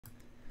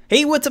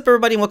Hey, what's up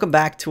everybody, and welcome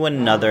back to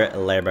another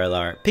Lair by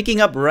Lair.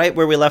 Picking up right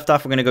where we left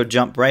off, we're going to go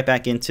jump right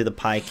back into the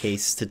pie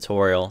case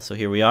tutorial. So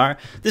here we are.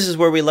 This is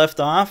where we left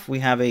off. We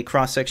have a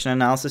cross-section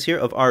analysis here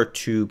of our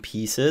two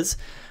pieces.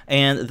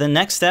 And the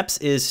next steps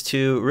is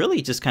to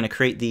really just kind of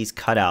create these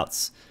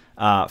cutouts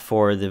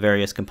for the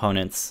various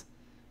components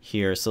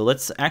here. So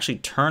let's actually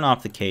turn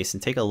off the case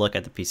and take a look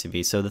at the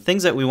PCB. So the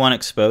things that we want to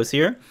expose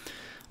here,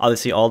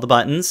 obviously all the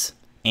buttons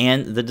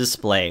and the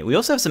display. We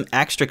also have some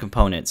extra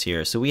components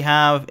here. So we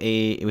have 5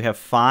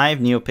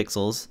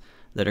 NeoPixels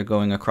that are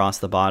going across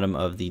the bottom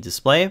of the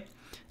display.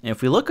 And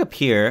if we look up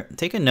here,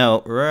 take a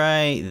note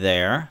right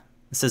there.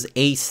 It says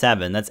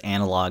A7, that's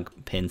analog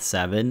pin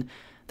 7.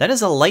 That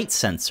is a light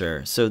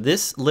sensor. So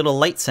this little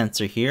light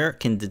sensor here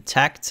can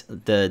detect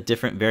the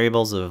different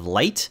variables of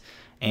light,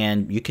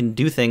 and you can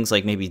do things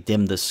like maybe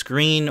dim the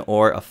screen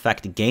or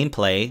affect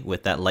gameplay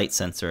with that light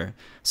sensor.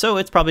 So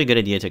it's probably a good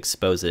idea to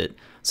expose it.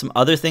 Some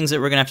other things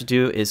that we're gonna have to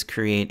do is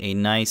create a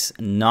nice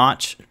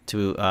notch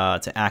to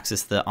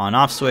access the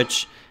on-off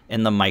switch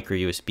and the micro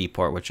USB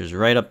port, which is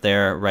right up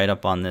there, right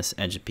up on this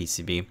edge of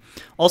PCB.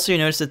 Also, you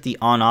notice that the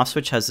on-off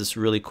switch has this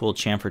really cool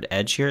chamfered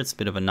edge here. It's a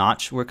bit of a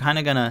notch. We're kind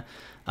of gonna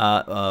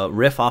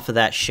riff off of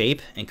that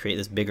shape and create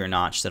this bigger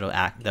notch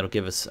that'll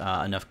give us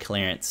enough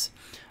clearance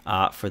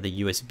for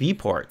the USB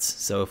ports.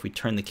 So if we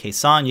turn the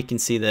case on, you can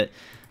see that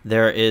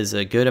there is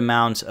a good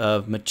amount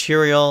of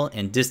material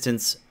and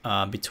distance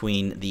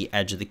between the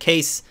edge of the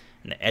case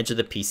and the edge of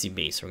the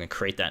PCB. So we're going to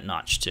create that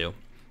notch too.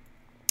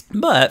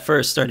 But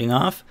first, starting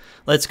off,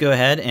 let's go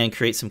ahead and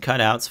create some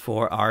cutouts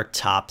for our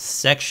top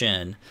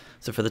section.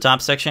 So for the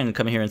top section,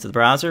 come here into the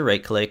browser,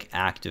 right click,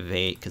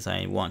 activate, because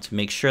I want to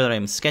make sure that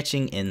I'm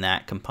sketching in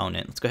that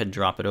component. Let's go ahead and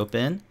drop it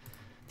open.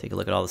 Take a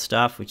look at all the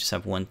stuff. We just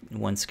have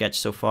one sketch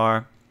so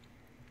far.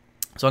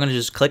 So I'm going to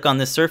just click on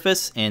this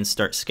surface and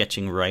start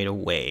sketching right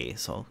away.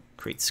 So I'll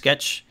create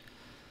sketch,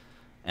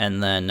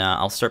 and then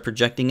I'll start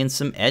projecting in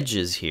some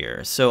edges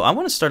here. So I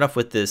want to start off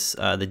with this,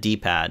 the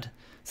D-pad.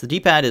 So the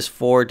D-pad is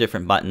 4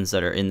 different buttons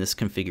that are in this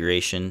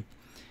configuration.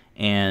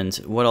 And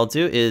what I'll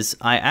do is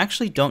I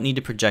actually don't need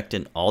to project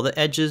in all the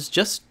edges,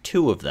 just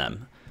 2 of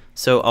them.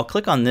 So I'll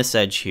click on this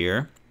edge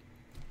here,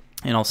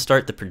 and I'll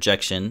start the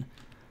projection.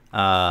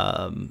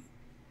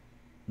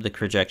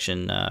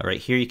 Right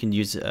here. You can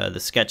use the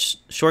sketch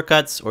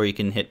shortcuts, or you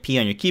can hit P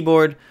on your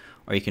keyboard,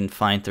 or you can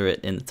find through it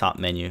in the top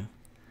menu.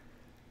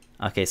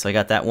 Okay, so I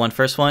got that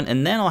first one,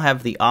 and then I'll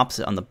have the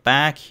opposite on the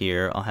back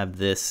here. I'll have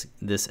this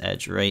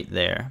edge right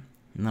there,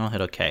 and then I'll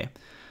hit OK.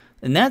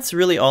 And that's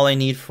really all I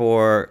need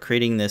for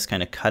creating this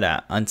kind of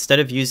cutout. Instead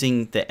of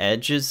using the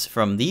edges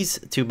from these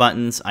 2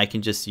 buttons, I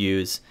can just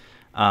use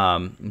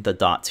the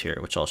dots here,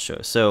 which I'll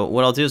show. So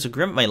what I'll do is I'll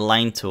grab my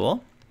line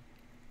tool,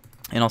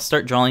 and I'll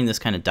start drawing this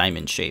kind of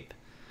diamond shape.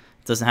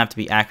 It doesn't have to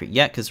be accurate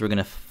yet because we're going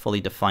to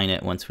fully define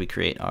it once we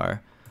create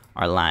our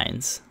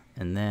lines.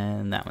 And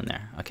then that one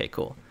there. Okay,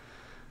 cool.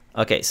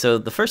 Okay, so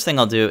the first thing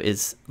I'll do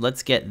is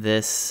let's get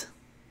this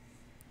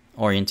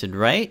oriented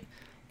right.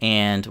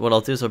 And what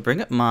I'll do is I'll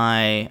bring up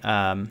my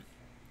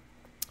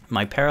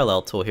my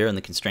parallel tool here in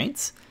the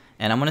constraints,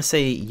 and I'm going to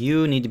say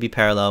you need to be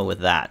parallel with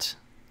that.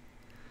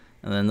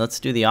 And then let's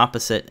do the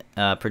opposite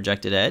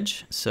projected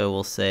edge. So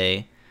we'll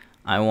say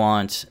I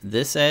want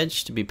this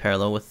edge to be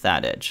parallel with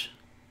that edge.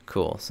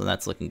 Cool, so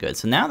that's looking good.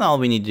 So now all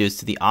we need to do is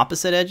to the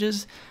opposite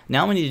edges.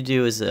 Now what we need to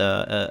do is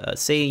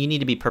say you need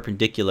to be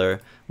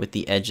perpendicular with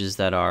the edges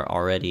that are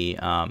already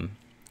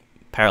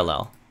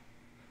parallel.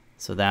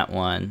 So that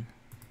one,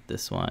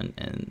 this one,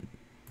 and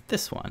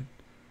this one.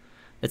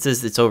 It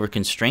says it's over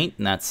constraint,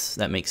 and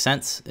that makes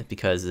sense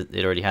because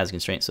it already has a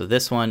constraint. So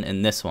this one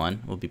and this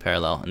one will be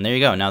parallel. And there you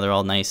go. Now they're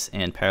all nice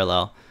and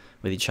parallel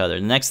with each other.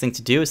 The next thing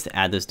to do is to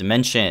add those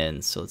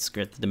dimensions. So let's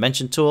get the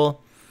dimension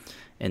tool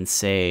and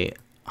say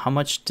how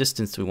much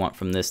distance do we want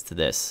from this to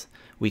this.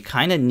 We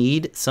kind of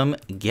need some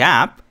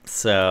gap,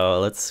 so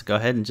let's go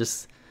ahead and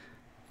just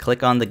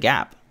click on the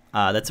gap.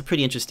 That's a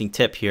pretty interesting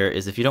tip here,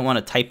 is if you don't want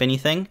to type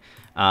anything,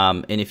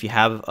 and if you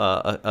have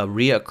a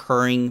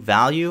reoccurring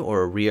value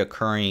or a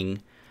reoccurring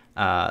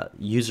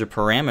user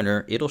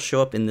parameter, it'll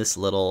show up in this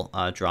little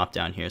drop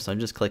down here. So I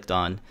just clicked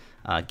on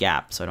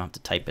gap, so I don't have to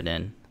type it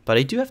in. But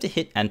I do have to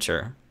hit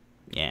enter.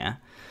 Yeah.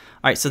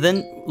 All right, so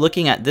then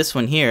looking at this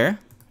one here,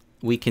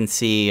 we can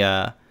see,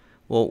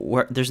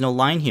 there's no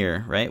line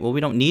here, right? Well,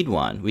 we don't need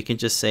one. We can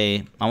just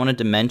say, I want to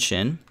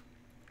dimension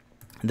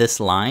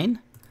this line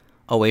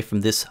away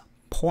from this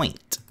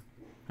point,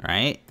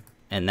 right?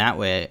 And that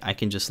way I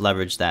can just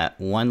leverage that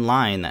one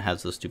line that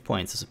has those 2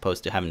 points as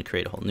opposed to having to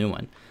create a whole new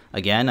one.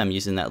 Again, I'm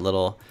using that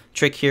little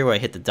trick here where I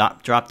hit the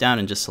drop down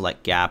and just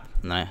select gap,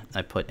 and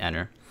I put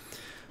enter.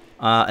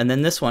 And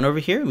then this one over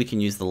here, we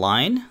can use the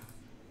line.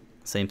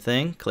 Same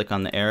thing, click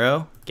on the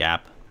arrow,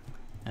 gap,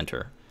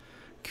 enter.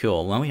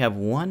 Cool, well we have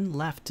one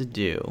left to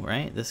do,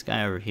 right? This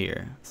guy over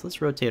here. So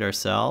let's rotate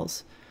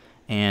ourselves.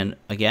 And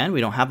again,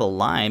 we don't have a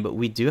line, but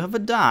we do have a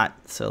dot.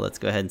 So let's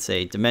go ahead and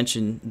say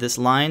dimension this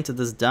line to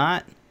this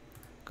dot.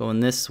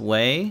 Going this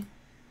way,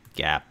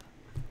 gap,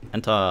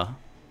 enter.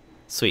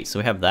 Sweet, so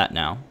we have that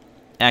now.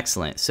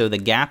 Excellent. So the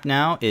gap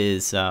now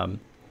is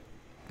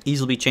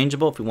easily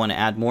changeable. If we want to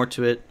add more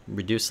to it,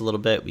 reduce a little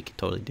bit, we can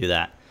totally do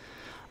that.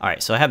 All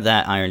right, so I have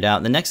that ironed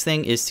out. The next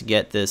thing is to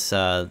get this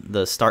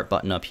the start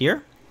button up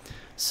here.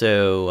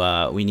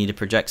 So we need to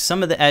project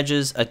some of the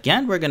edges.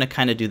 Again, we're going to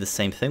kind of do the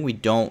same thing. We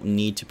don't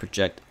need to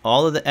project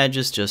all of the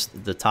edges,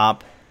 just the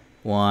top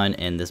one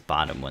and this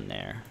bottom one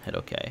there. Hit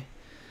OK.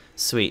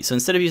 Sweet. So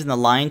instead of using the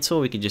line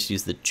tool, we could just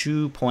use the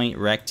 2-point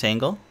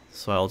rectangle.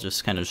 So I'll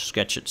just kind of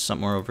sketch it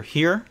somewhere over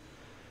here.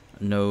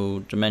 No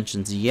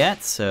dimensions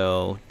yet.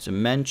 So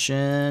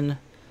dimension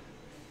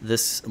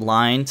this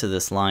line to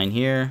this line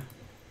here.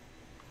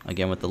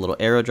 Again, with the little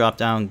arrow drop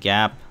down,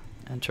 gap,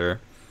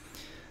 enter.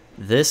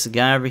 This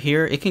guy over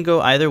here, it can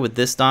go either with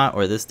this dot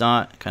or this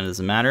dot. Kind of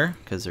doesn't matter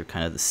because they're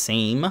kind of the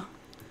same.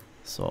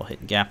 So I'll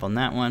hit gap on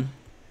that one.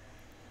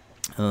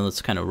 And then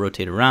let's kind of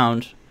rotate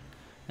around.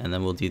 And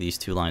then we'll do these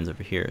two lines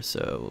over here.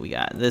 So we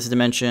got this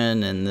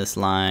dimension and this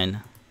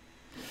line.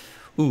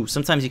 Ooh,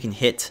 sometimes you can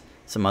hit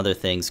some other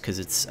things because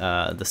it's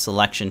the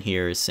selection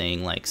here is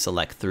saying like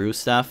select through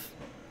stuff.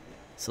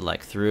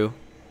 Select through,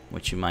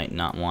 which you might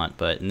not want.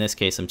 But in this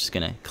case, I'm just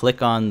going to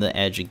click on the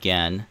edge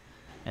again.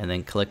 And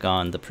then click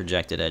on the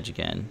projected edge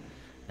again.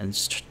 And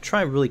just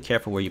try really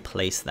careful where you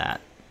place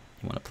that.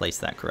 You want to place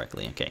that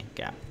correctly. Okay,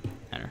 gap,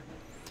 enter.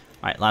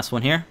 All right, last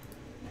one here.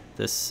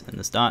 This and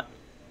this dot.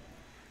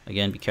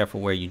 Again, be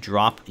careful where you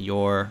drop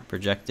your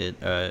projected,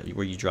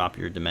 where you drop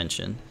your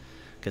dimension,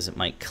 because it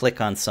might click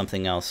on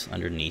something else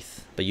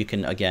underneath. But you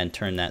can, again,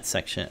 turn that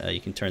section,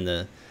 you can turn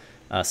the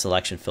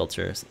selection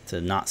filter to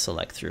not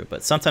select through.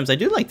 But sometimes I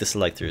do like to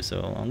select through,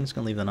 so I'm just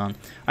going to leave that on. All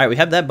right, we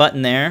have that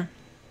button there.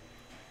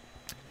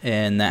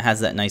 And that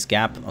has that nice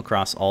gap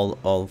across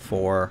all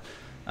four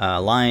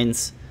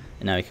lines.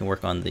 And now we can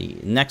work on the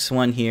next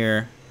one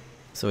here.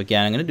 So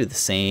again, I'm going to do the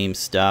same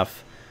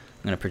stuff.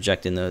 I'm going to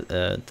project in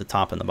the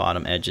top and the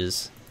bottom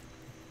edges.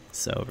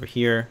 So over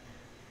here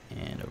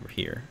and over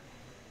here.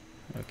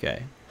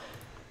 Okay.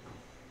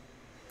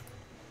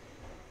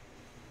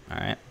 All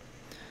right.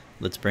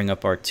 Let's bring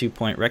up our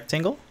 2-point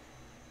rectangle.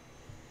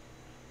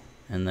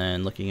 And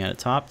then looking at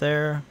the top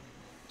there,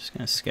 just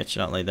going to sketch it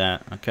out like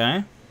that.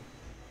 Okay.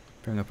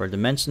 Bring up our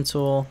dimension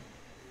tool,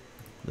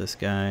 this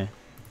guy,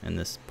 and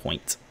this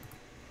point.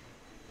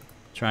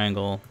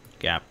 Triangle,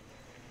 gap.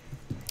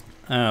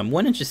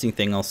 One interesting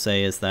thing I'll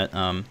say is that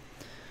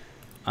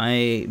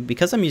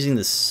because I'm using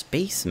the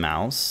space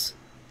mouse,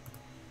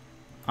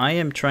 I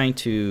am trying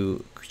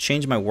to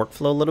change my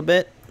workflow a little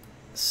bit.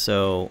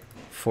 So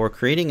for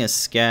creating a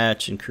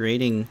sketch and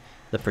creating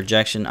the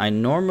projection, I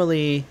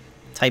normally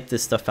type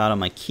this stuff out on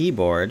my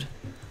keyboard.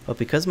 But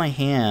because my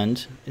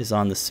hand is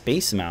on the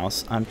space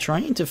mouse, I'm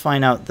trying to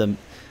find out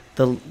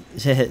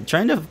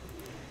trying to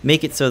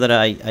make it so that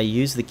I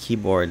use the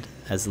keyboard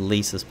as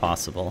least as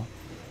possible.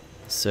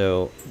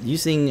 So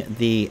using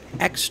the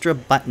extra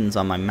buttons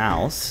on my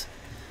mouse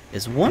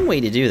is one way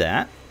to do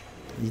that.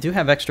 You do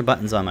have extra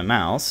buttons on my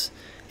mouse,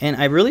 and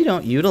I really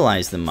don't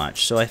utilize them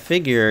much. So I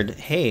figured,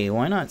 hey,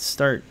 why not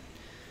start?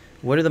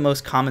 What are the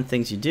most common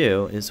things you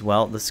do? Is,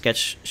 well, the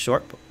sketch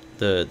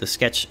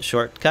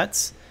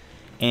shortcuts.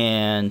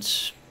 And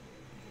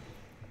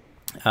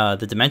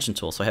the dimension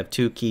tool. So I have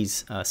two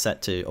keys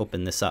set to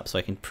open this up, so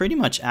I can pretty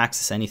much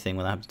access anything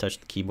without having to touch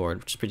the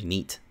keyboard, which is pretty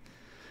neat.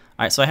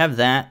 All right, so I have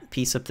that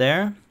piece up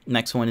there.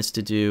 Next one is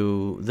to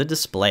do the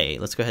display.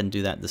 Let's go ahead and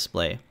do that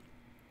display.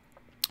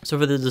 So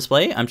for the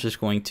display, I'm just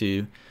going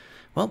to,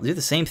 well, do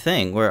the same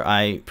thing where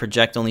I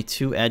project only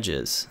two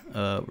edges.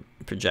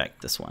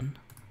 Project this one.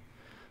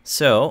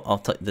 So I'll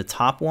take the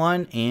top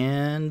one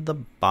and the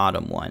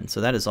bottom one. So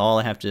that is all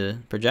I have to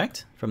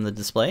project from the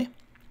display.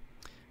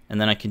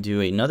 And then I can do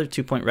another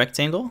 2-point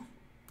rectangle,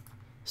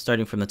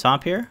 starting from the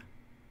top here,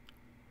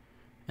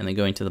 and then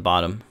going to the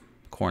bottom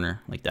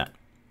corner like that.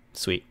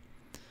 Sweet.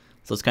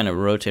 So let's kind of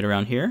rotate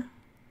around here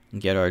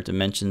and get our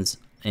dimensions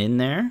in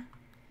there.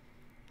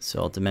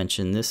 So I'll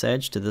dimension this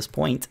edge to this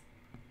point.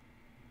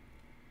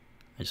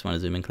 I just want to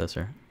zoom in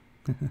closer.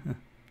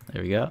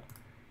 There we go.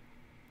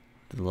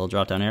 The little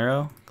drop down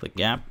arrow, click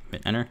gap,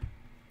 hit enter.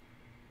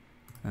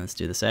 And let's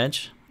do this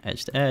edge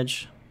to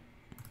edge,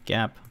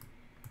 gap,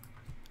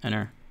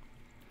 enter.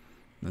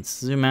 Let's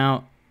zoom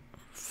out,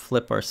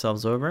 flip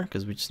ourselves over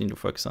because we just need to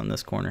focus on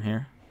this corner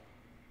here.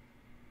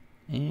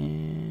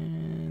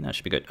 And that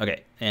should be good.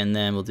 Okay, and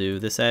then we'll do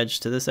this edge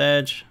to this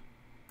edge,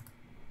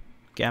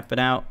 gap it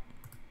out,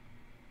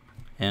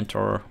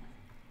 enter.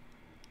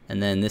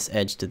 And then this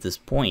edge to this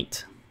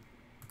point.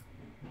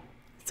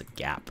 It's a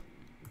gap,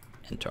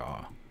 enter.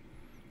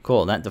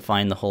 Cool, that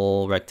defined the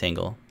whole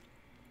rectangle.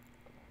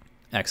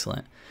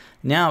 Excellent.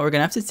 Now we're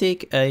gonna have to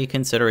take a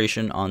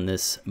consideration on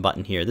this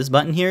button here. This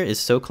button here is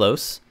so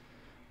close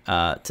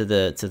to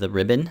the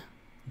ribbon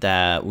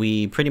that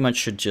we pretty much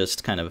should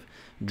just kind of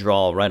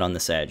draw right on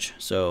this edge.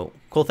 So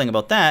cool thing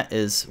about that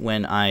is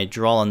when I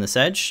draw on this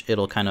edge,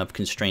 it'll kind of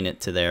constrain it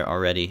to there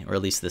already, or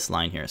at least this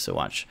line here. So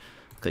watch,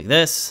 click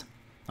this,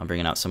 I'll bring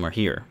it out somewhere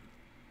here.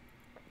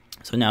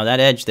 So now that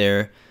edge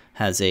there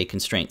has a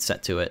constraint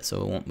set to it,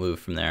 so it won't move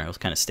from there. It'll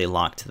kind of stay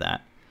locked to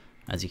that,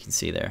 as you can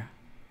see there.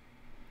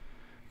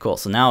 Cool,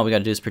 so now all we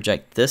gotta do is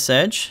project this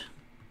edge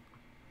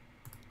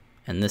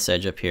and this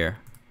edge up here.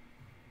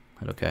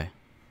 Hit okay.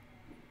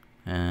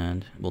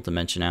 And we'll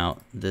dimension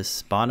out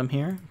this bottom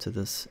here to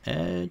this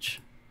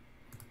edge.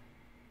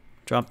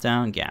 Drop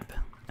down, gap,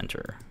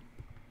 enter.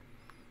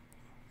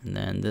 And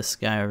then this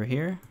guy over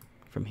here,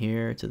 from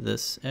here to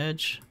this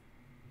edge.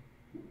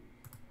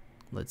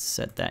 Let's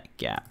set that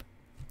gap.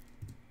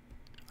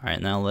 All right,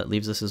 now that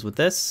leaves us is with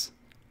this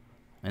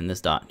and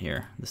this dot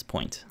here, this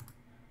point.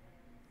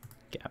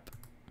 Gap.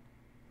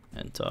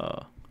 And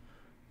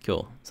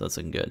cool, so that's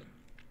looking good.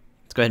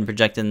 Let's go ahead and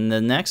project in the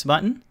next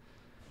button.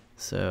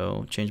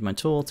 So change my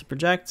tool to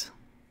project.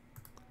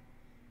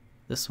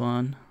 This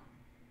one.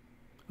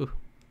 Ooh.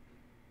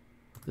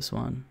 This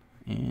one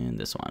and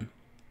this one.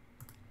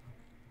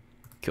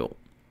 Cool.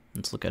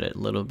 Let's look at it a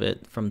little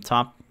bit from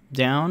top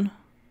down.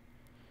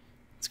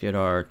 Let's get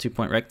our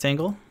 2-point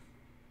rectangle.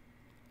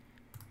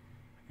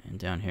 And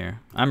down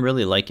here. I'm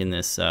really liking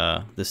this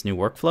this new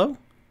workflow.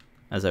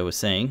 As I was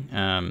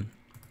saying,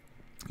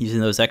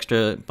 using those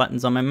extra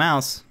buttons on my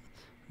mouse,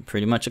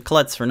 pretty much a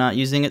klutz for not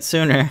using it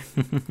sooner.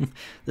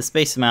 The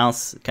Space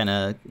Mouse kind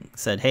of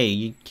said, "Hey,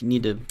 you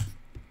need to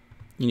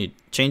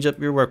change up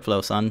your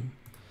workflow, son.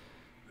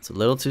 It's a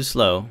little too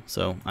slow."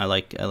 So I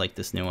like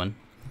this new one.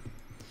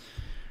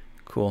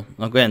 Cool.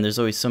 Again, there's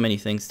always so many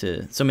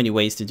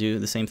ways to do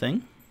the same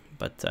thing,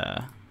 but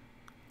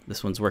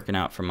this one's working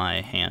out for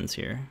my hands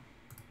here.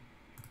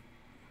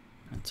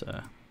 That's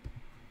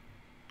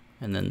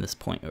and then this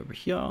point over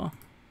here.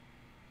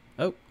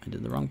 Oh, I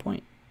did the wrong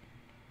point.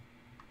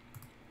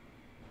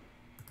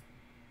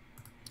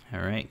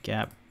 All right,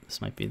 gap.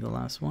 This might be the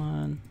last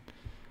one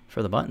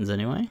for the buttons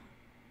anyway.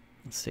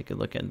 Let's take a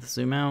look at the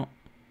zoom out.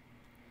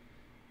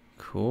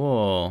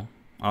 Cool.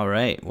 All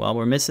right, well,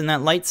 we're missing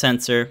that light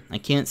sensor. I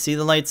can't see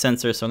the light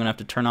sensor, so I'm gonna have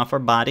to turn off our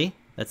body.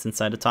 That's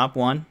inside the top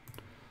one.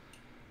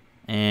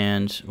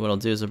 And what I'll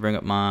do is I'll bring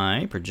up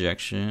my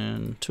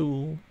projection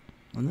tool.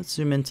 And let's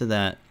zoom into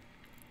that.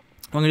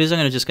 What I'm gonna do is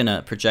I'm just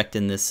gonna project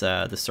in this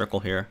this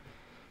circle here.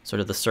 Sort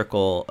of the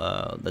circle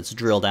that's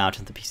drilled out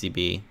into the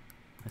PCB.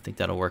 I think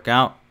that'll work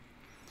out.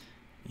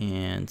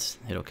 And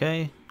hit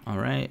OK. All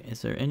right,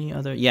 is there any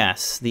other?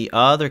 Yes, the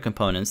other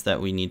components that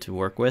we need to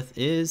work with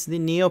is the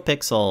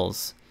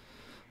NeoPixels.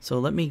 So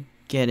let me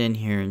get in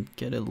here and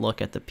get a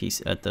look at the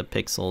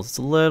pixels. It's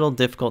a little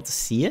difficult to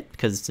see it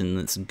because it's in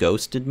this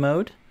ghosted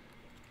mode,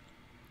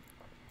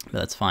 but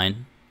that's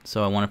fine.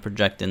 So I want to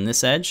project in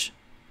this edge,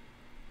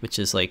 which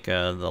is like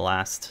the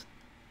last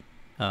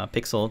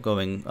pixel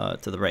going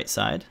to the right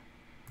side.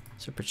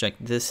 So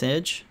project this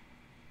edge.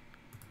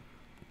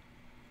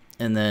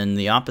 And then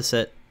the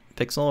opposite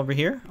pixel over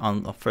here,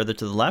 on further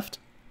to the left,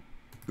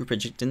 we're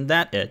projecting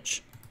that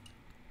edge.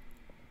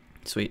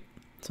 Sweet.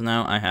 So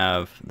now I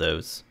have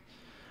those.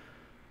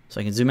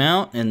 So I can zoom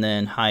out and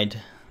then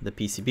hide the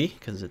PCB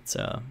because it's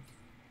a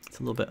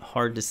little bit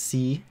hard to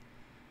see.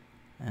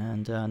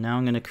 And now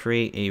I'm going to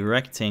create a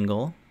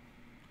rectangle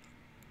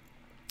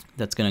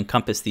that's going to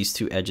encompass these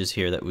two edges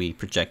here that we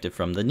projected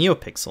from the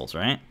NeoPixels,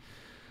 right?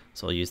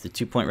 So I'll use the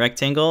 2-point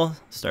rectangle,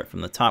 start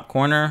from the top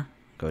corner,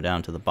 go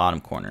down to the bottom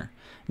corner.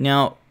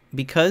 Now,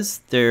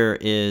 because there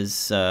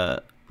is,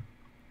 let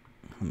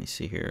me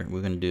see here, we're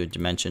going to do a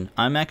dimension.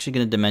 I'm actually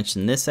going to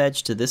dimension this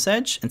edge to this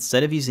edge.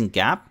 Instead of using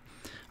gap,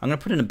 I'm going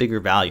to put in a bigger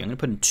value. I'm going to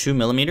put in 2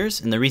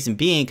 millimeters. And the reason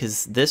being,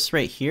 because this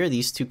right here,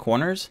 these two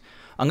corners,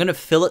 I'm going to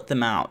fillet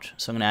them out.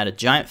 So I'm going to add a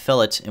giant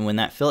fillet. And when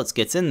that fillet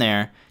gets in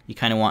there, you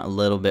kind of want a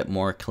little bit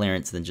more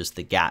clearance than just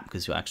the gap,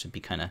 because you'll actually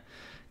be kind of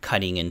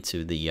cutting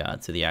into the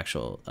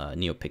actual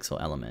NeoPixel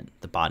element,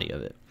 the body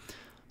of it.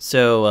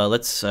 So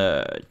let's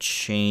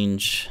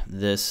change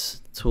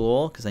this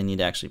tool because I need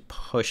to actually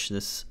push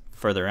this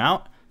further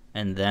out,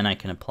 and then I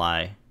can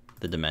apply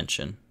the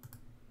dimension.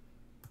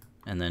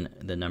 And then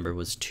the number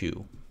was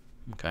 2.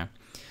 Okay.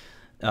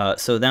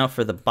 So now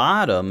for the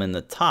bottom and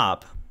the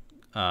top,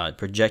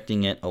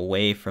 projecting it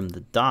away from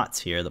the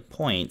dots here, the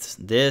points,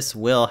 this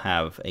will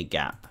have a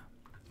gap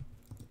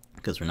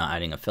because we're not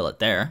adding a fillet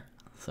there.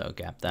 So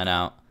gap that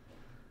out.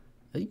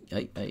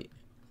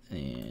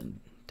 And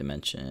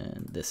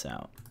dimension this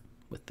out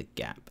with the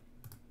gap.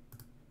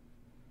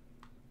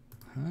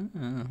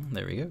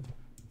 There we go.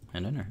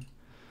 And enter.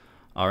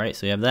 All right,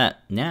 so we have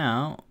that.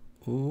 Now,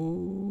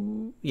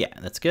 ooh, yeah,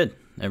 that's good.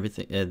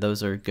 Everything,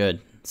 those are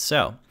good.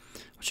 So,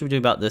 what should we do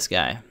about this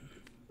guy?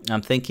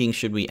 I'm thinking,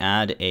 should we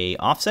add a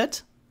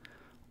offset,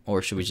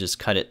 or should we just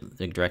cut it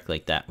directly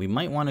like that? We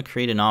might want to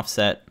create an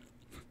offset.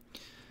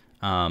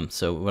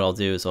 So what I'll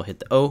do is I'll hit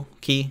the O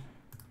key,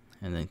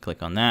 and then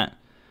click on that.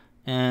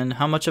 And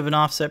how much of an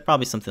offset?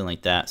 Probably something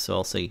like that. So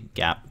I'll say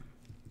gap.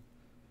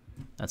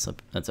 That's an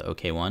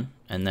okay one.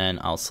 And then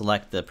I'll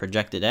select the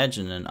projected edge,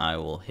 and then I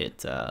will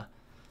hit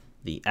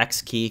the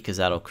X key because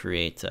that'll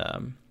create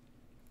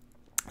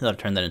that'll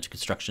turn that into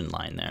construction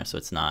line there. So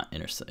it's not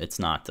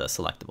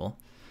selectable.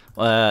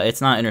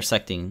 It's not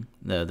intersecting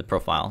the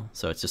profile.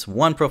 So it's just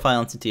one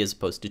profile entity as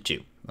opposed to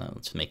 2.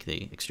 Let's make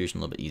the extrusion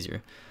a little bit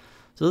easier.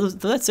 So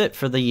that's it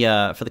for the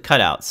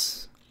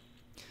cutouts.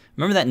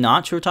 Remember that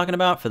notch we were talking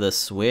about for the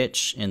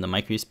switch and the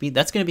micro USB?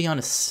 That's going to be on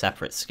a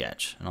separate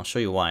sketch, and I'll show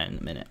you why in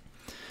a minute.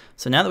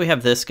 So now that we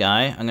have this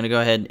guy, I'm going to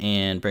go ahead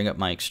and bring up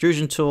my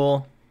extrusion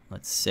tool.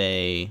 Let's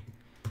say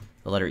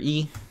the letter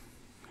E.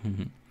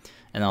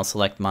 And I'll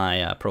select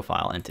my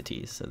profile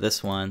entities. So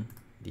this one,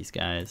 these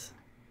guys,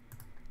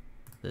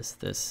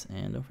 this,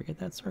 and don't forget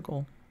that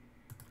circle.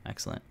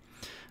 Excellent.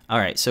 All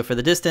right, so for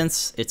the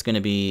distance, it's going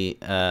to be,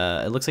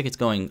 it looks like it's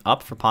going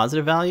up for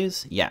positive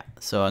values. Yeah,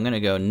 so I'm going to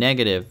go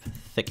negative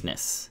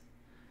thickness.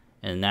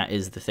 And that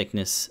is the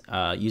thickness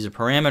user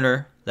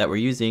parameter that we're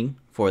using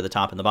for the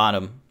top and the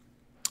bottom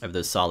of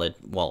those solid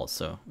walls.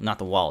 So not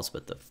the walls,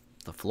 but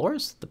the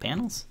floors, the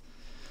panels.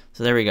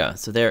 So there we go.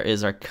 So there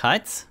is our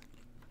cut.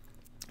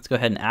 Let's go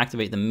ahead and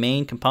activate the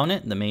main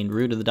component, the main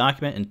root of the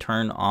document, and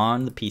turn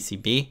on the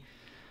PCB.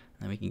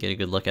 And we can get a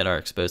good look at our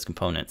exposed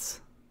components.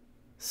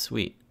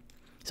 Sweet.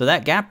 So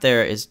that gap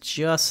there is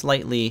just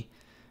slightly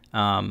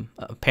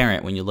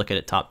apparent when you look at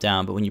it top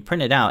down, but when you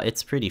print it out,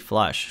 it's pretty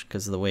flush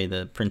because of the way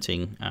the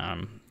printing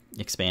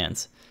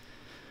expands.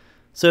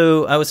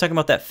 So I was talking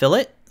about that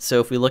fillet. So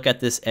if we look at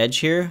this edge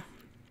here,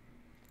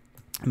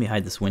 let me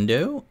hide this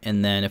window,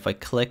 and then if I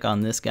click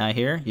on this guy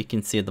here, you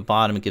can see at the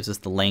bottom it gives us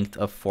the length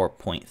of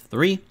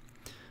 4.3.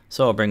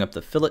 So I'll bring up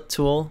the fillet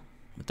tool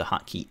with the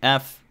hotkey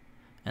F,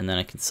 and then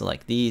I can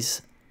select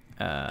these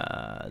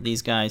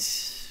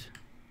guys.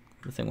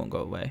 The thing won't go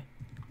away.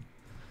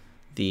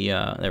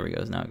 There we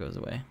go. Now it goes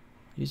away.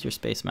 Use your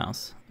space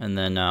mouse, and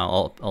then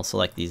I'll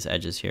select these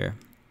edges here.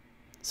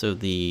 So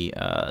the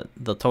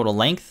total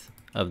length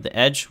of the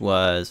edge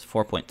was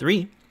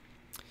 4.3.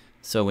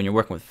 So when you're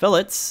working with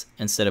fillets,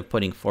 instead of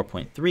putting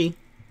 4.3,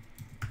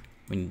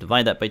 when you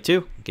divide that by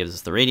 2, it gives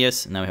us the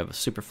radius, and now we have a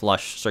super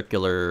flush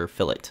circular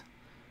fillet.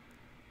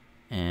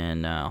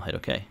 And I'll hit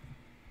OK.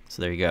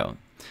 So there you go.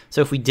 So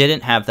if we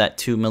didn't have that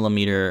 2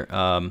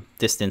 millimeter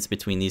distance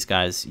between these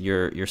guys,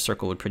 your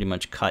circle would pretty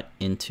much cut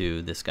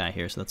into this guy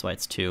here. So that's why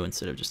it's 2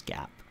 instead of just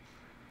gap.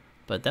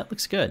 But that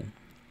looks good.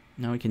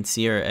 Now we can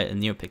see our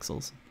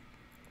NeoPixels.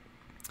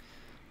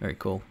 Very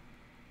cool.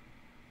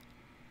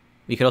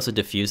 We could also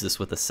diffuse this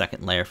with a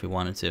second layer if we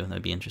wanted to.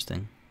 That'd be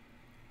interesting.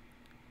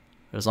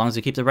 But as long as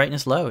we keep the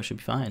brightness low, it should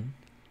be fine.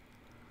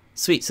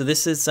 Sweet. So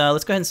this is,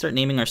 let's go ahead and start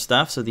naming our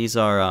stuff. So these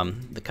are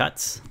the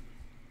cuts.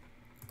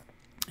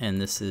 And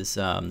this is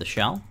the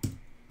shell.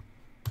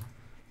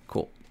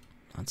 Cool.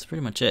 That's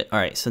pretty much it. All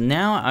right. So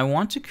now I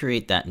want to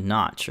create that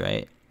notch,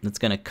 right? That's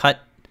going to cut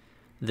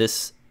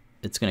this.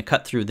 It's going to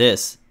cut through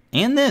this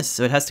and this.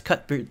 So it has to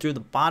cut through the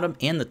bottom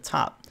and the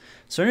top.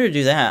 So in order to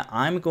do that,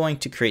 I'm going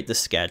to create the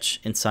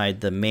sketch inside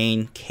the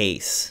main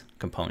case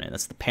component.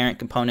 That's the parent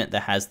component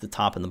that has the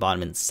top and the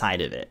bottom inside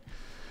of it.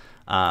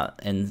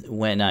 And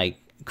when I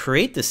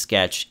create the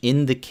sketch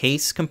in the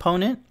case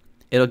component,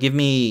 it'll give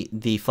me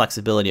the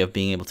flexibility of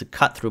being able to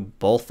cut through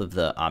both of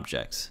the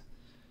objects,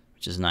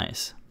 which is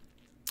nice.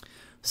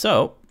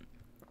 So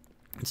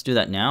let's do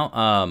that now.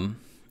 I'm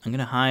going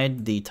to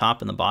hide the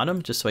top and the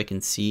bottom just so I can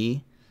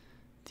see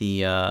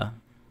the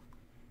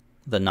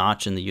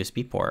notch in the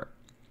USB port.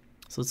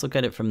 So let's look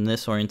at it from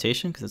this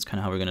orientation because that's kind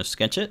of how we're going to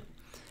sketch it.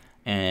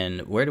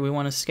 And where do we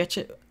want to sketch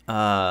it?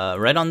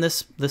 Right on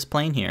this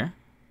plane here.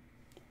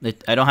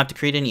 I don't have to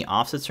create any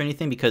offsets or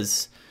anything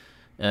because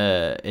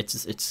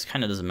it's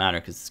kind of doesn't matter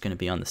because it's going to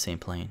be on the same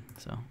plane.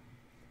 So, all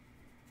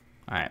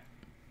right,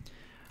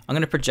 I'm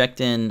going to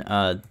project in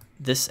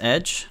this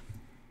edge.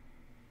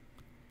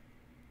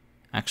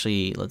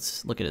 Actually,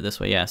 let's look at it this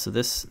way. Yeah, so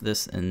this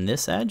and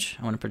this edge,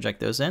 I want to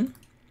project those in.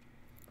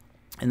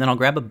 And then I'll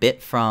grab a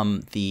bit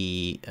from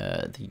the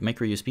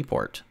micro USB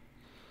port.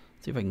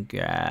 See if I can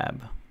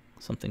grab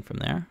something from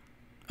there.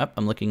 Oh,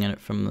 I'm looking at it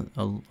from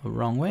a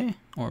wrong way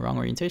or wrong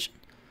orientation.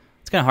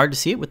 It's kind of hard to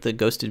see it with the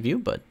ghosted view,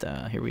 but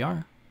here we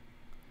are.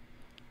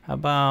 How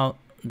about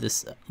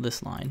this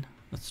line?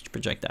 Let's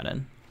project that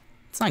in.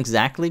 It's not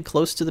exactly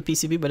close to the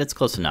PCB, but it's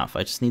close enough.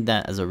 I just need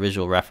that as a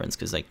visual reference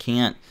because I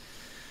don't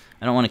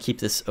want to keep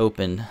this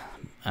open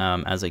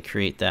as I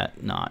create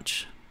that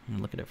notch. I'm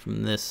gonna look at it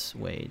from this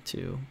way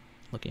too.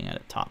 Looking at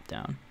it top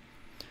down.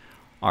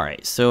 All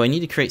right, so I need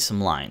to create some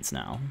lines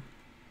now.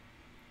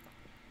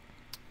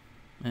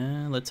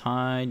 And let's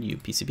hide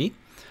PCB.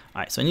 All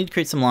right, so I need to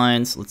create some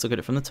lines. Let's look at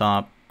it from the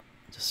top,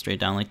 just straight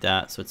down like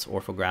that, so it's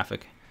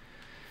orthographic.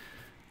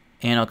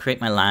 And I'll create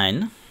my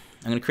line.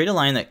 I'm going to create a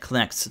line that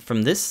connects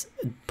from this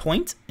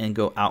point and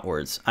go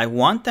outwards. I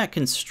want that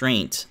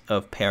constraint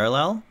of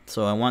parallel,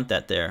 so I want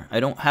that there.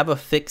 I don't have a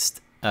fixed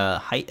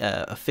height,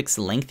 a fixed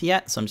length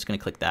yet, so I'm just going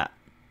to click that.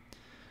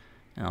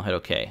 And I'll hit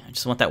OK. I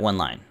just want that one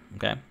line.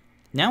 Okay.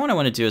 Now what I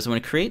want to do is I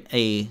want to create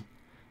a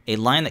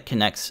line that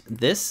connects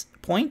this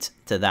point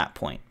to that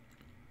point.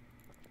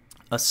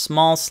 A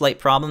small slight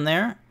problem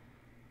there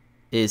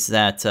is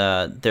that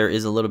there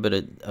is a little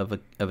bit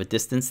of a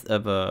distance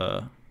of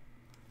a.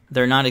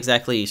 They're not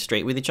exactly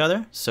straight with each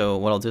other. So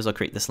what I'll do is I'll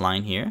create this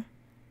line here,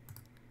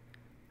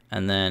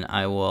 and then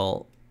I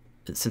will,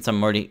 since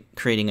I'm already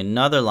creating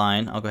another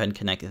line, I'll go ahead and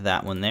connect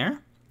that one there.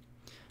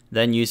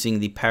 Then using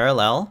the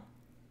parallel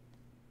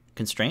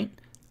constraint,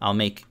 I'll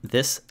make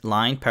this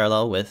line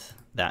parallel with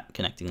that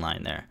connecting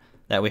line there.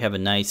 That way we have a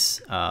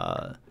nice,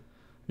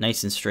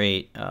 nice and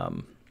straight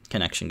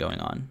connection going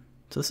on.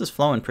 So this is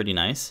flowing pretty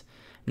nice.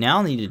 Now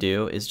all I need to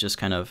do is just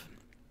kind of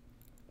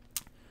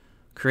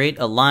create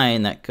a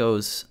line that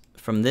goes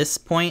from this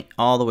point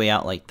all the way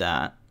out like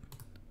that.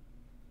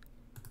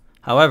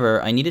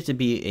 However, I need it to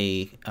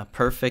be a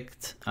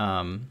perfect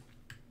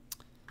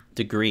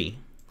degree.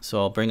 So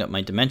I'll bring up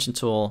my dimension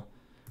tool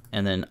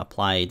and then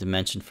apply a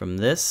dimension from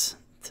this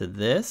to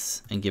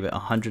this and give it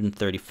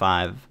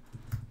 135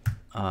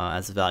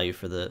 as a value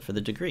for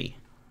the degree.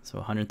 So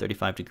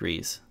 135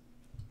 degrees.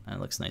 That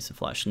looks nice and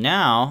flush.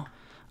 Now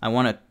I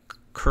want to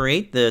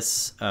create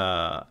this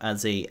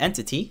as a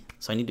entity.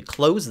 So I need to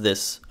close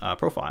this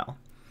profile.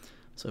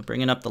 So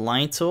bringing up the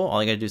line tool, all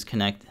I got to do is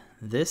connect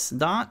this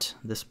dot,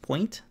 this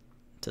point,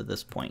 to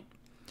this point.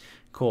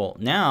 Cool.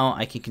 Now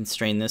I can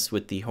constrain this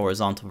with the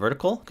horizontal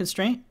vertical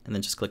constraint and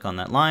then just click on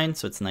that line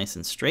so it's nice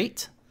and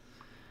straight.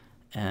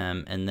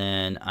 And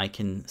then I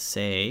can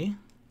say,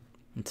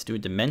 let's do a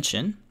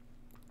dimension.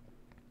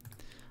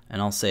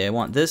 And I'll say I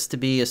want this to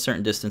be a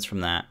certain distance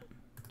from that.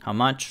 How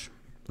much?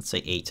 Let's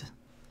say 8.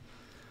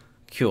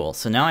 Cool.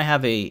 So now I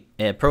have a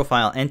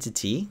profile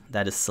entity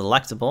that is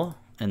selectable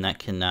and that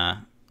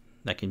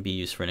can be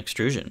used for an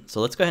extrusion.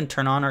 So let's go ahead and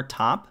turn on our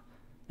top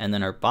and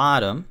then our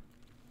bottom.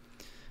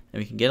 And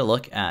we can get a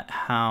look at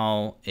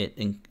how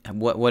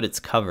what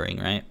it's covering,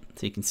 right?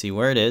 So you can see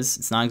where it is.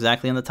 It's not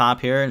exactly on the top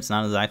here, and it's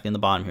not exactly on the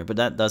bottom here, but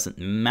that doesn't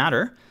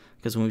matter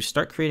because when we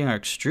start creating our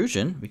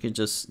extrusion, we could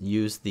just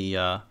use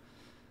the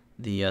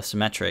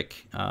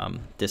symmetric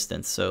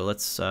distance. So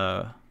let's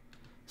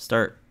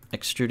start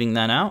extruding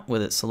that out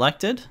with it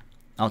selected.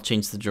 I'll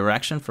change the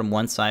direction from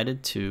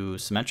one-sided to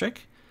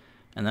symmetric,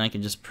 and then I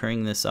can just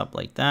bring this up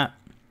like that.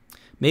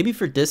 Maybe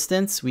for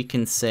distance, we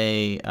can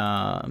say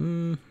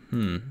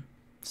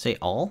say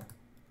all.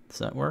 Does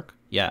that work?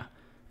 Yeah.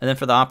 And then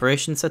for the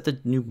operation, set the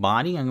new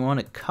body. I want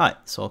to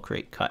cut, so I'll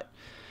create cut.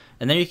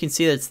 And then you can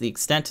see that it's the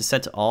extent is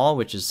set to all,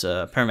 which is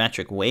a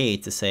parametric way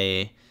to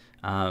say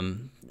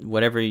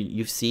whatever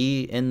you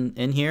see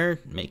in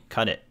here,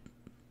 cut it.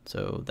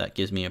 So that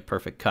gives me a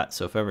perfect cut.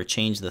 So if I ever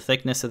change the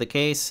thickness of the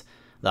case,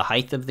 the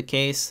height of the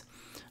case,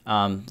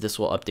 this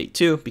will update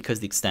too because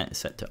the extent is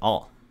set to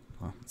all.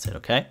 Well, let's hit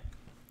OK.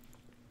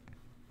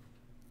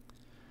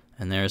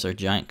 And there's our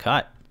giant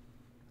cut.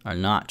 Our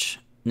notch.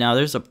 Now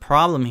there's a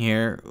problem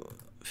here.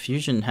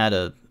 Fusion had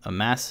a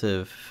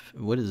massive,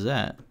 what is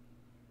that?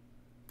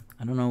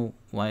 I don't know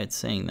why it's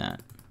saying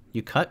that.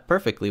 You cut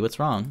perfectly, what's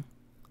wrong?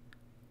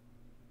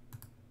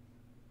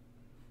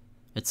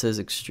 It says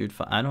extrude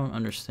file. I don't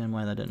understand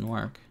why that didn't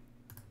work.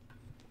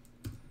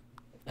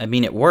 I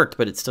mean it worked,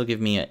 but it still gave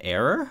me an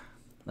error?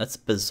 That's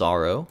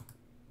bizarro.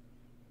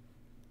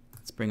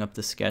 Let's bring up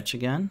the sketch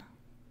again.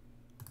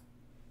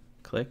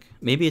 Click.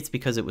 Maybe it's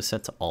because it was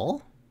set to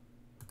all?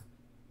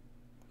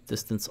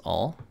 Distance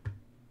all,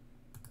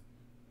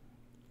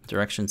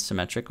 direction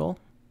symmetrical,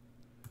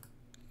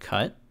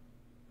 cut,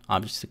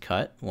 objects to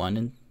cut 1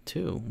 and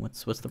 2.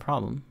 What's the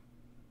problem?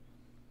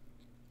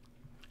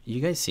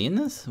 You guys seeing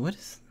this? What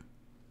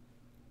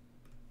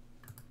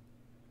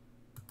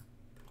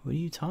are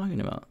you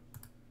talking about?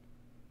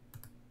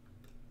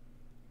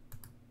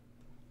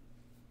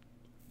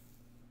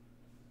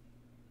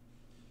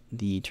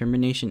 The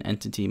termination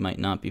entity might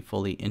not be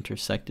fully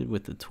intersected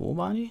with the tool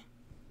body.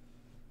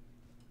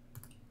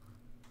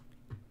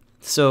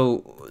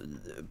 So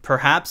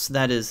perhaps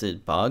that is a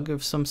bug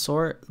of some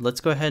sort.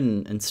 Let's go ahead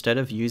and instead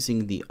of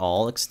using the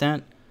all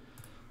extent,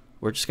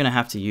 we're just going to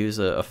have to use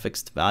a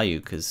fixed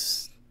value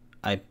because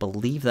I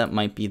believe that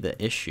might be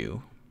the issue.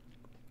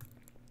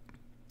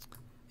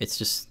 It's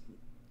just,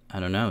 I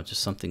don't know,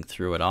 just something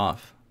threw it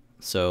off.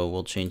 So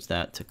we'll change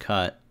that to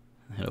cut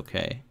and hit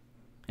OK.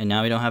 And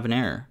now we don't have an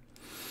error.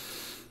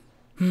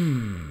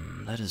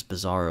 That is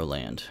bizarro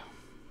land.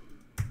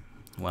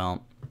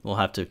 Well, we'll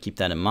have to keep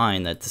that in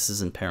mind that this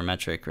isn't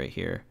parametric right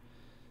here.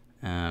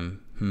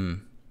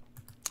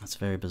 That's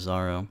very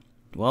bizarro.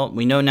 Well,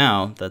 we know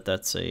now that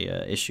that's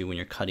a issue when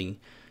you're cutting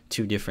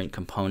two different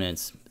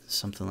components.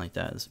 Something like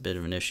that is a bit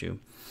of an issue.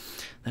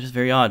 That is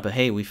very odd, but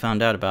hey, we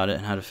found out about it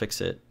and how to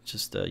fix it.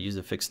 Just use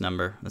a fixed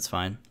number. That's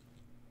fine.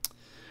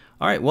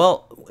 All right,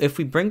 well, if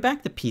we bring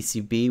back the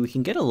PCB, we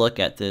can get a look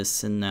at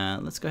this, and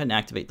let's go ahead and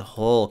activate the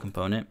whole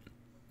component.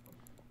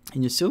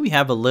 And you see we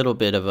have a little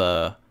bit of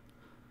a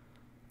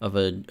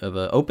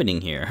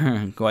opening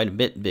here, quite a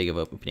bit big of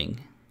an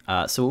opening.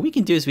 So what we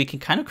can do is we can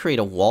kind of create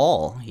a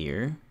wall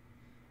here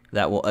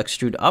that will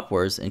extrude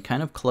upwards and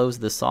kind of close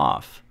this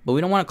off. But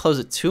we don't want to close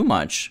it too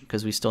much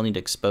because we still need to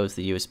expose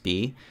the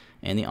USB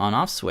and the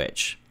on-off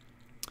switch.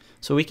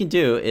 So what we can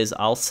do is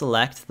I'll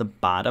select the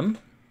bottom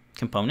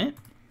component.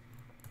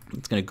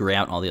 It's going to gray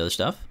out all the other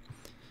stuff.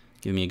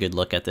 Give me a good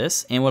look at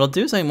this. And what I'll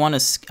do is I want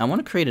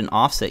to create an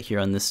offset here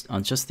on this,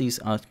 on just these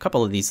a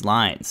couple of these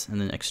lines,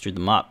 and then extrude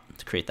them up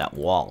to create that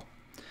wall.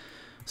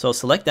 So I'll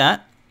select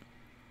that,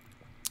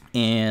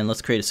 and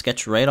let's create a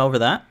sketch right over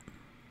that.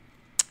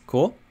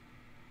 Cool.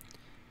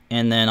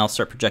 And then I'll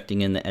start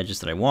projecting in the edges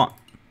that I want.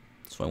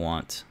 So I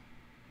want,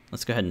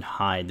 let's go ahead and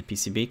hide the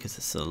PCB because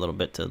it's a little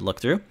bit to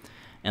look through.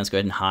 And let's go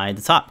ahead and hide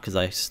the top because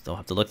I still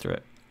have to look through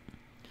it.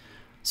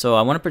 So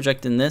I want to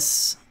project in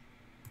these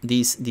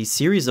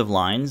series of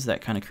lines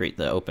that kind of create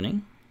the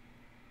opening.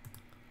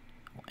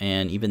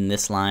 And even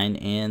this line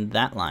and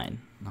that line.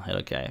 I'll hit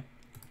OK.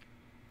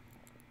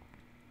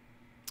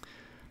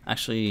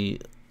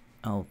 Actually,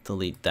 I'll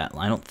delete that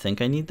line. I don't think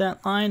I need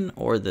that line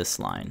or this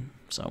line,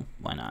 so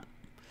why not?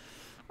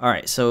 All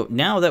right, so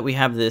now that we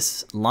have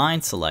this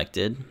line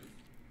selected,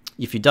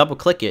 if you double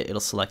click it,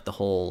 it'll select the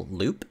whole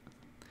loop.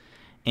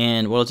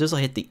 And what I'll do is I'll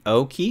hit the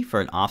O key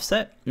for an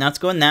offset. Now it's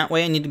going that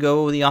way. I need to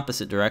go the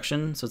opposite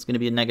direction, so it's going to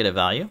be a negative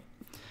value.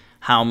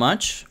 How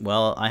much?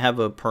 Well, I have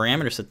a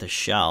parameter set to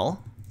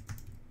shell,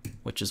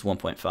 which is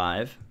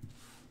 1.5,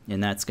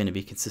 and that's going to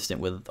be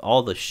consistent with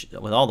all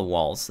the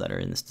walls that are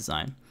in this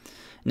design.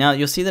 Now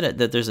you'll see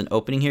that there's an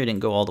opening here. It didn't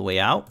go all the way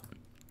out.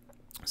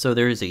 So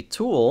there is a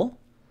tool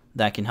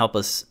that can help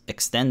us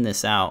extend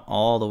this out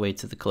all the way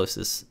to the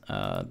closest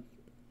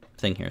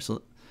thing here.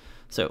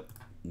 So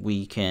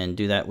we can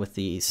do that with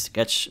the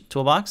sketch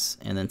toolbox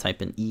and then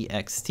type in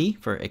EXT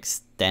for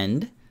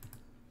extend.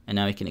 And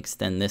now we can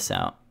extend this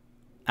out.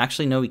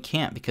 Actually, no, we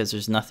can't because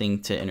there's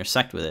nothing to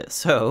intersect with it.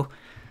 So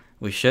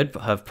we should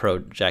have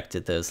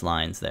projected those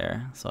lines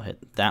there. So I'll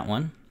hit that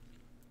one,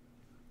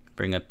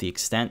 bring up the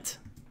extend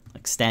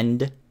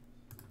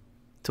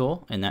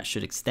tool, and that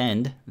should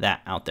extend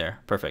that out there.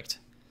 Perfect.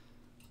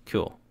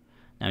 Cool.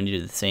 Now I need to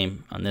do the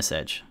same on this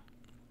edge.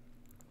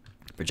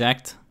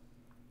 Project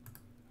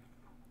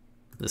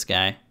this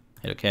guy,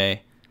 hit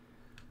OK,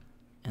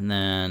 and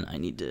then I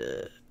need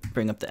to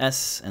bring up the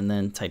S and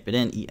then type it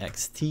in,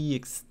 EXT,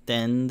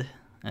 extend,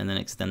 and then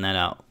extend that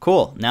out.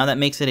 Cool. Now that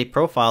makes it a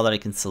profile that I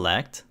can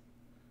select.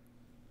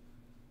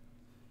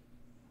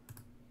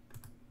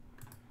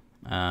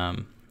 I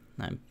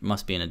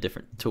must be in a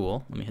different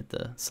tool. Let me hit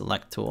the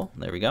select tool.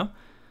 There we go.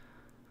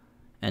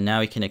 And now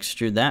we can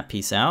extrude that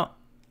piece out.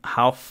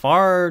 How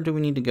far do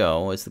we need to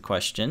go is the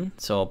question.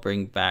 So I'll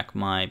bring back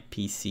my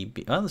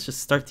PCB. Well, let's just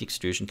start the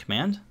extrusion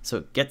command. So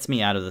it gets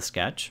me out of the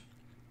sketch.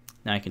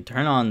 Now I can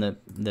turn on the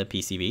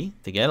PCB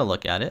to get a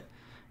look at it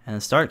and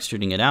then start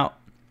extruding it out.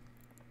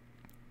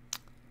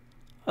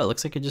 Oh, it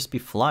looks like it could just be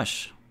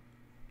flush.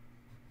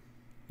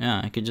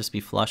 Yeah, it could just be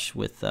flush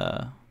with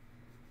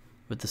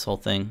this whole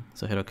thing.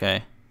 So hit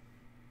OK.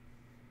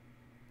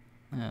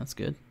 Yeah, that's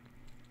good.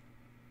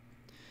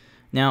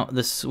 Now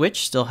the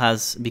switch still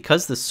has,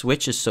 because the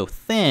switch is so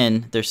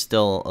thin, there's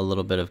still a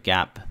little bit of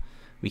gap.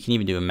 We can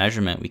even do a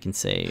measurement. We can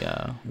say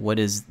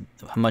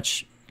how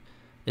much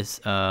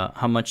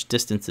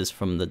distance is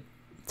from the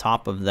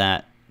top of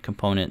that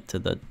component to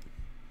the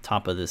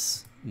top of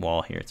this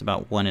wall here. It's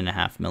about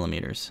 1.5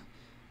 millimeters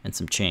and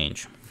some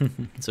change.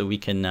 So we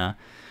can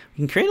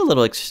create a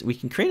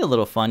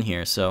little fun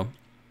here. So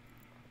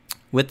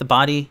with the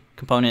body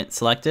component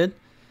selected,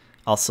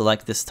 I'll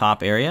select this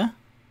top area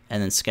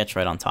and then sketch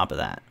right on top of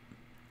that.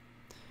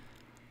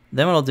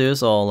 Then what I'll do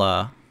is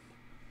I'll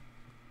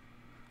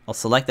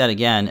select that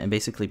again and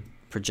basically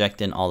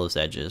project in all those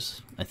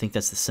edges. I think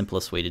that's the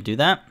simplest way to do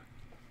that.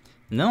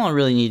 And then all I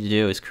really need to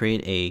do is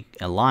create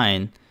a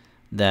line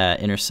that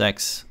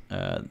intersects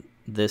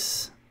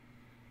this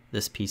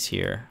piece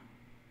here.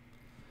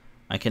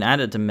 I can add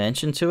a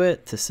dimension to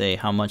it to say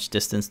how much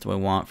distance do I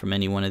want from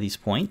any one of these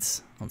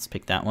points. Let's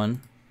pick that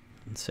one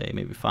and say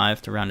maybe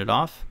 5 to round it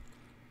off.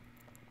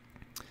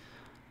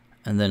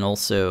 And then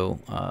also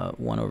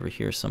one over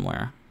here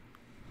somewhere.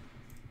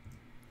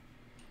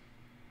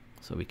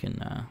 So we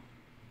can,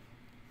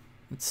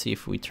 let's see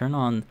if we turn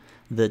on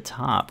the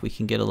top, we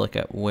can get a look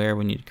at where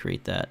we need to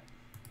create that.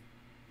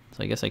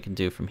 So I guess I can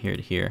do from here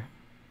to here.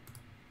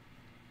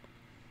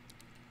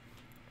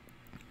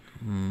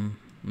 Let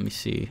me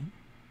see.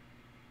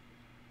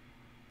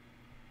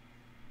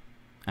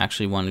 I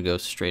actually want to go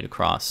straight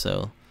across,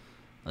 so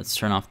let's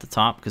turn off the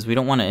top because we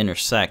don't want to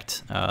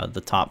intersect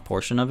the top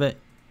portion of it.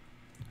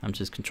 I'm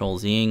just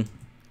Control-Zing.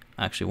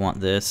 I actually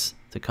want this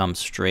to come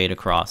straight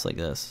across like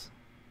this.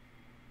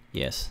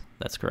 Yes,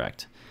 that's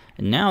correct.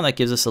 And now that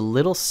gives us a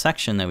little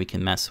section that we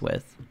can mess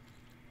with.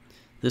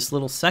 This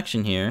little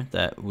section here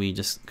that we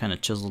just kind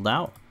of chiseled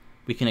out,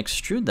 we can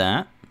extrude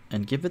that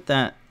and give it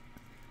that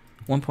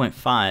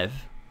 1.5.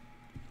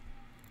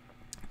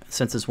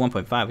 Since it's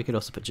 1.5, we could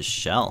also put just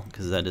shell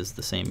because that is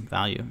the same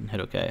value and hit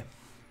OK.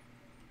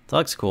 That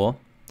looks cool.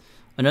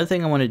 Another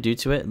thing I want to do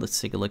to it, let's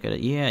take a look at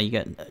it. Yeah, you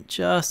got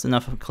just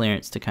enough of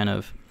clearance to kind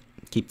of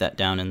keep that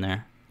down in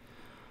there.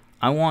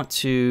 I want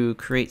to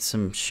create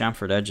some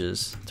chamfered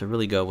edges to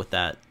really go with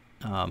that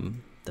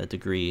that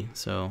degree.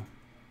 So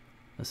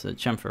that's a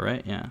chamfer,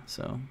 right? Yeah.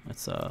 So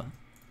that's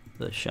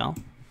the shell.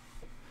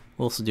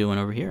 We'll also do one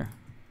over here.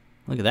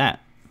 Look at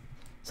that.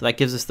 So that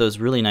gives us those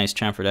really nice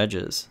chamfered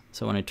edges.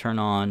 So when I turn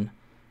on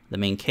the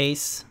main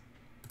case,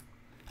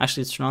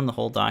 actually let's turn on the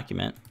whole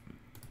document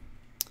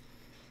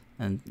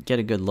and get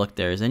a good look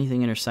there. Is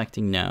anything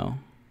intersecting? No.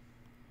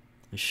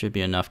 There should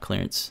be enough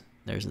clearance.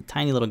 There's a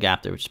tiny little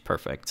gap there, which is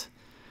perfect.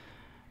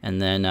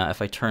 And then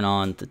if I turn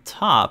on the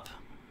top,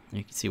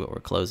 You can see what we're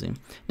closing.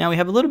 Now we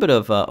have a little bit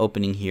of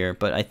opening here,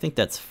 but I think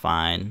that's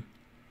fine.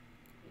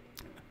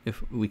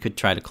 If we could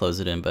try to close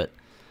it in, but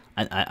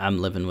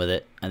I'm living with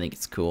it. I think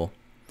it's cool.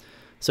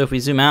 So if we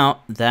zoom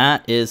out,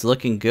 that is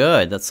looking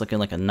good. That's looking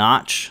like a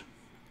notch.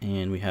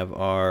 And we have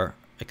our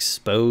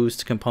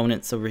exposed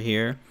components over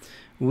here.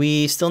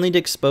 We still need to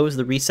expose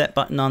the reset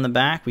button on the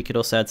back. We could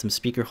also add some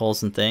speaker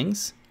holes and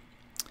things.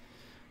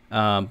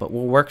 But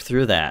we'll work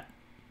through that.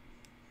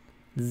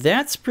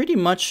 That's pretty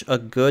much a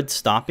good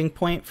stopping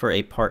point for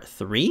a part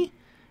 3.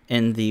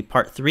 In the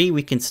part 3,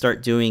 we can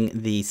start doing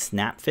the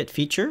snap fit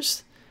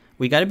features.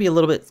 We got to be a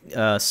little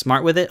bit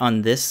smart with it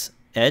on this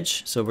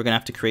edge. So we're going to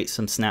have to create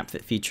some snap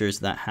fit features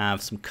that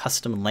have some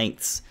custom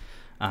lengths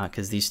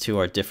because these two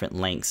are different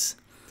lengths.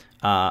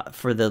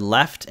 For the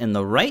left and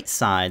the right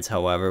sides,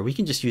 however, we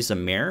can just use a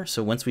mirror.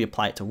 So once we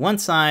apply it to one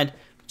side,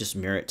 just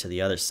mirror it to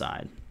the other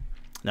side.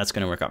 That's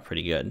going to work out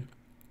pretty good.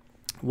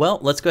 Well,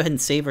 let's go ahead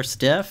and save our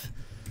stiff.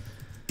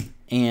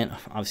 And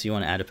obviously you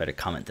want to add a better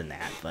comment than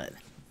that, but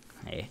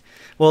hey.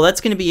 Well,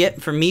 that's going to be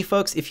it for me,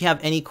 folks. If you have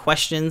any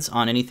questions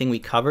on anything we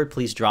covered,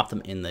 please drop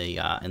them in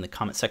the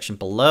comment section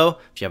below.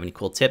 If you have any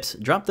cool tips,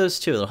 drop those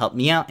too. It'll help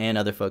me out and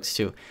other folks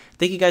too.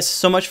 Thank you guys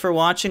so much for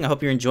watching. I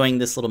hope you're enjoying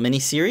this little mini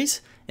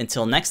series.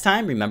 Until next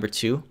time, remember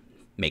to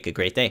make a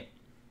great day.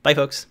 Bye,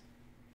 folks.